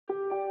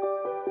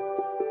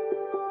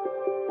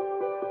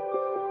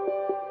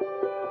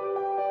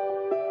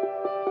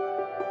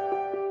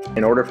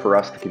In order for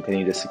us to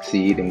continue to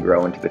succeed and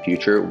grow into the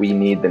future, we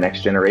need the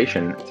next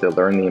generation to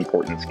learn the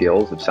important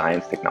skills of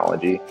science,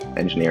 technology,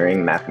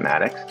 engineering,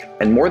 mathematics.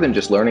 And more than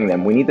just learning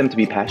them, we need them to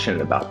be passionate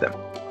about them.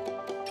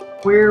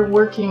 We're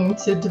working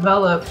to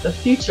develop the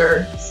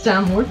future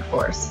STEM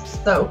workforce.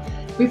 So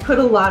we put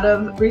a lot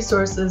of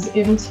resources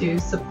into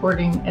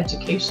supporting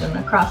education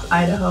across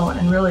Idaho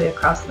and really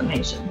across the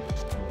nation.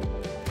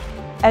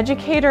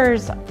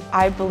 Educators,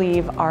 I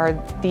believe, are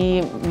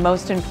the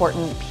most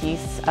important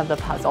piece of the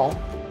puzzle.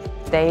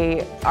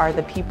 They are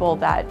the people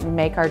that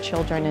make our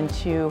children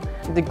into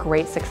the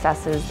great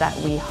successes that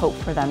we hope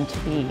for them to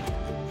be.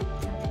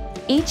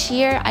 Each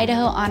year,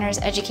 Idaho honors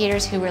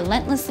educators who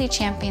relentlessly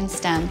champion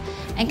STEM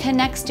and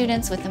connect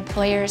students with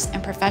employers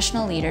and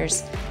professional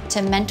leaders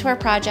to mentor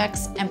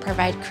projects and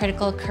provide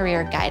critical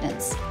career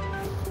guidance.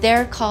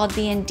 They're called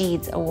the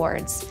Undated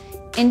Awards,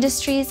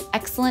 industry's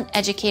excellent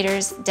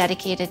educators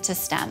dedicated to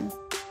STEM.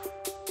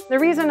 The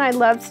reason I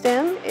love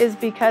STEM is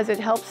because it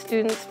helps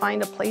students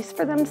find a place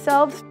for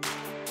themselves.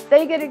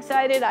 They get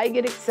excited, I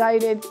get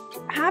excited.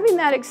 Having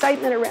that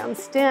excitement around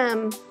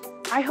STEM,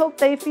 I hope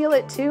they feel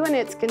it too, and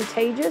it's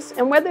contagious.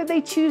 And whether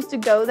they choose to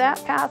go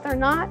that path or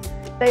not,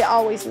 they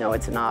always know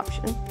it's an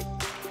option.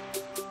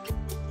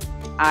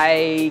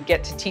 I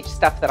get to teach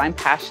stuff that I'm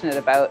passionate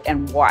about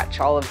and watch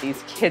all of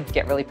these kids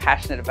get really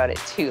passionate about it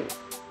too.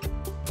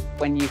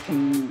 When you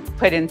can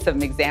put in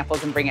some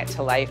examples and bring it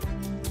to life,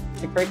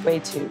 it's a great way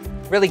to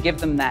really give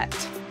them that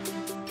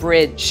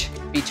bridge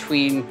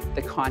between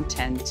the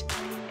content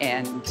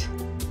and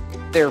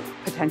their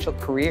potential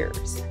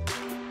careers.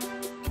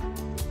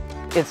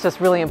 It's just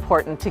really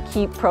important to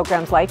keep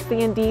programs like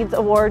the Undated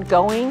Award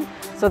going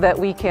so that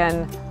we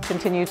can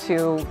continue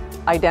to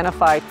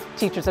identify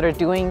teachers that are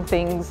doing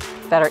things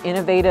that are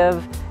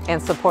innovative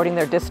and supporting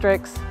their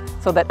districts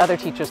so that other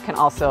teachers can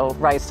also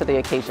rise to the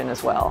occasion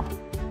as well.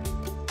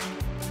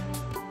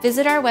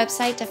 Visit our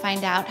website to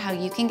find out how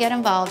you can get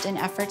involved in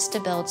efforts to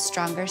build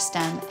stronger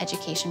STEM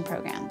education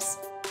programs.